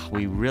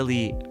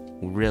really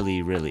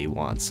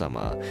want some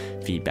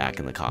feedback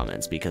in the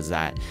comments, because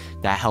that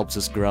helps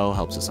us grow,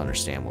 helps us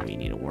understand what we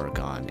need to work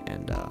on.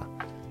 And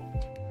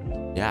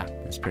yeah,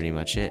 that's pretty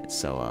much it.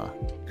 So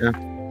yeah,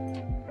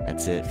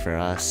 that's it for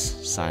us,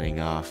 signing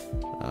off.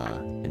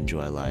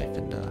 Enjoy life,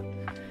 and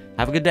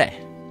have a good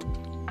day.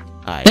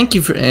 Thank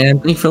you for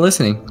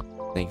listening.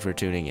 Thank you for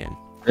tuning in.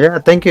 Yeah,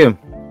 thank you.